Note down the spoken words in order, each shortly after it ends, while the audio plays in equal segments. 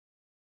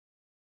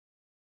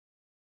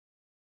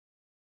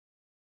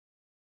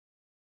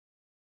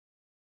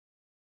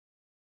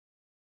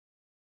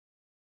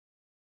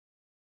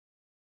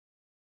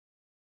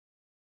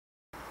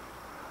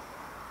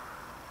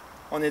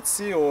On est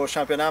ici au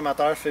championnat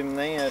amateur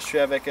féminin. Je suis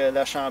avec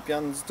la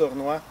championne du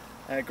tournoi,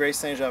 Grace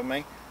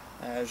St-Germain.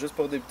 Juste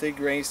pour débuter,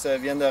 Grace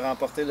vient de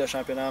remporter le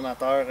championnat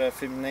amateur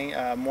féminin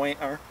à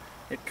 -1.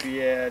 Et puis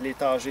elle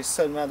est âgée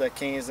seulement de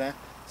 15 ans,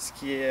 ce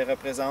qui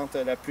représente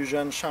la plus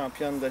jeune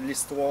championne de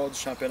l'histoire du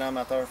championnat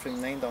amateur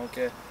féminin. Donc,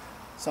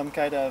 some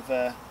kind of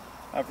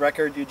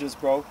record you just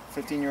broke,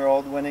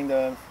 15-year-old winning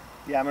the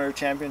amateur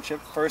championship.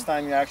 First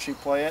time you actually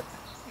play it.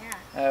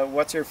 Yeah.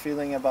 What's your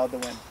feeling about the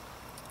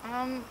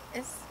win?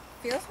 It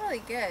feels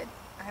really good.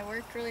 I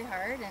worked really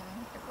hard and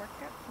it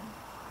worked out.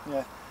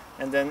 Yeah,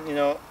 and then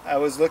I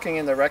was looking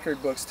in the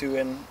record books too,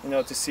 and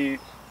to see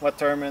what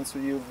tournaments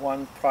you've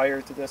won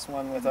prior to this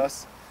one with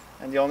us.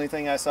 And the only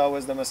thing I saw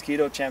was the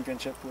Mosquito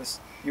Championship.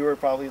 You were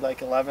probably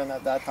like 11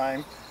 at that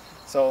time,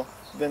 so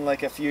been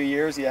like a few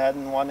years you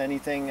hadn't won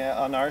anything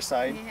on our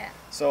side. Yeah.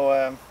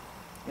 So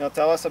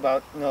tell us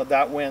about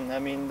that win. I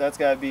mean, that's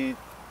got to be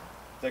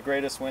the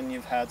greatest win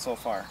you've had so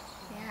far.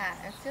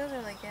 Yeah, it feels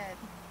really good.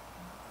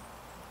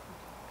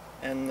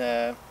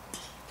 And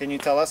can you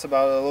tell us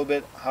about a little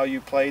bit how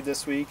you played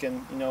this week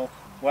and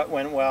what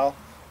went well?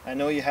 I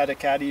know you had a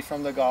caddy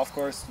from the golf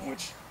course, Yeah.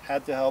 which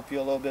had to help you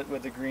a little bit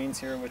with the greens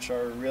here, which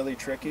are really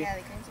tricky. Yeah,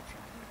 the greens are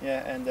tricky.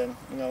 Yeah, and then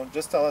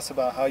just tell us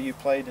about how you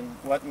played and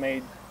what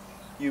made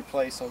you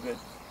play so good.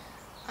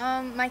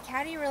 My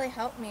caddy really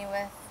helped me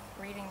with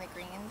reading the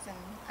greens, and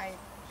I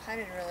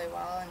putted really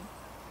well, and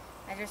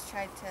I just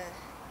tried to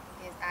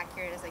be as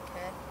accurate as I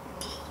could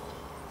and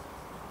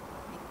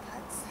make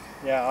putts.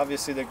 Yeah,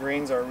 obviously the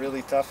greens are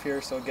really tough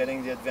here, so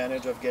getting the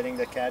advantage of getting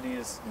the caddy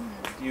is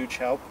huge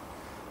help.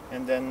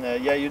 And then,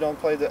 yeah, you don't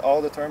play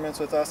all the tournaments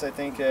with us. I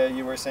think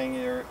you were saying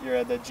you're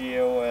at the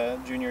GAO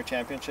Junior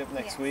Championship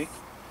next Yes. week.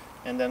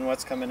 And then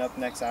what's coming up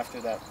next after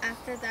that?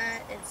 After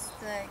that, it's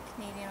the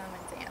Canadian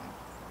Women's Am.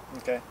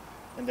 Okay.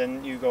 And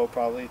then you go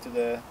probably to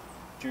the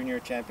Junior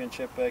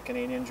Championship,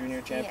 Canadian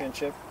Junior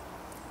Championship.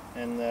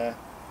 Yeah. And,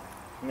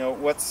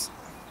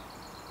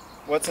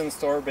 what's in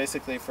store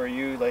basically for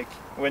you, like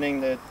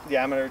winning the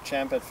amateur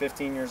champ at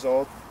 15 years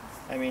old?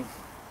 I mean,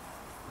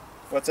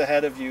 what's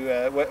ahead of you?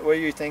 What are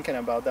you thinking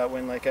about that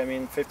win? Like, I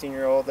mean,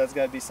 15-year-old, that's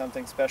got to be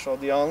something special.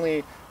 The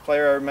only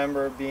player I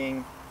remember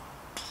being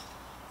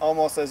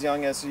almost as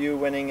young as you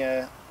winning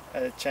a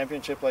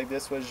championship like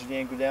this was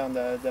Julien Goudet on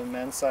the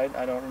men's side.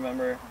 I don't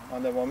remember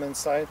on the women's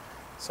side.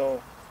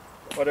 So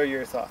what are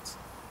your thoughts?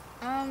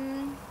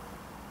 I'm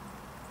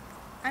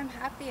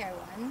happy I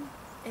won.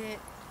 It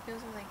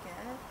feels really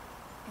good,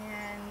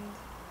 and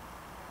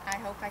I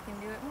hope I can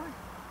do it more.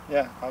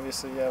 Yeah,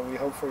 obviously, yeah, we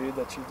hope for you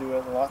that you do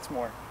it lots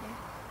more.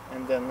 Yeah.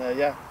 And then,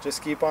 yeah,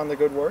 just keep on the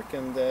good work,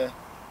 and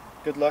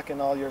good luck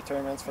in all your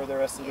tournaments for the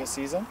rest of the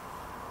season.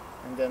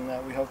 And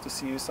then we hope to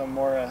see you some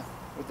more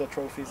with the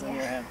trophies in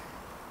your hand.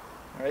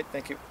 All right,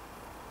 thank you.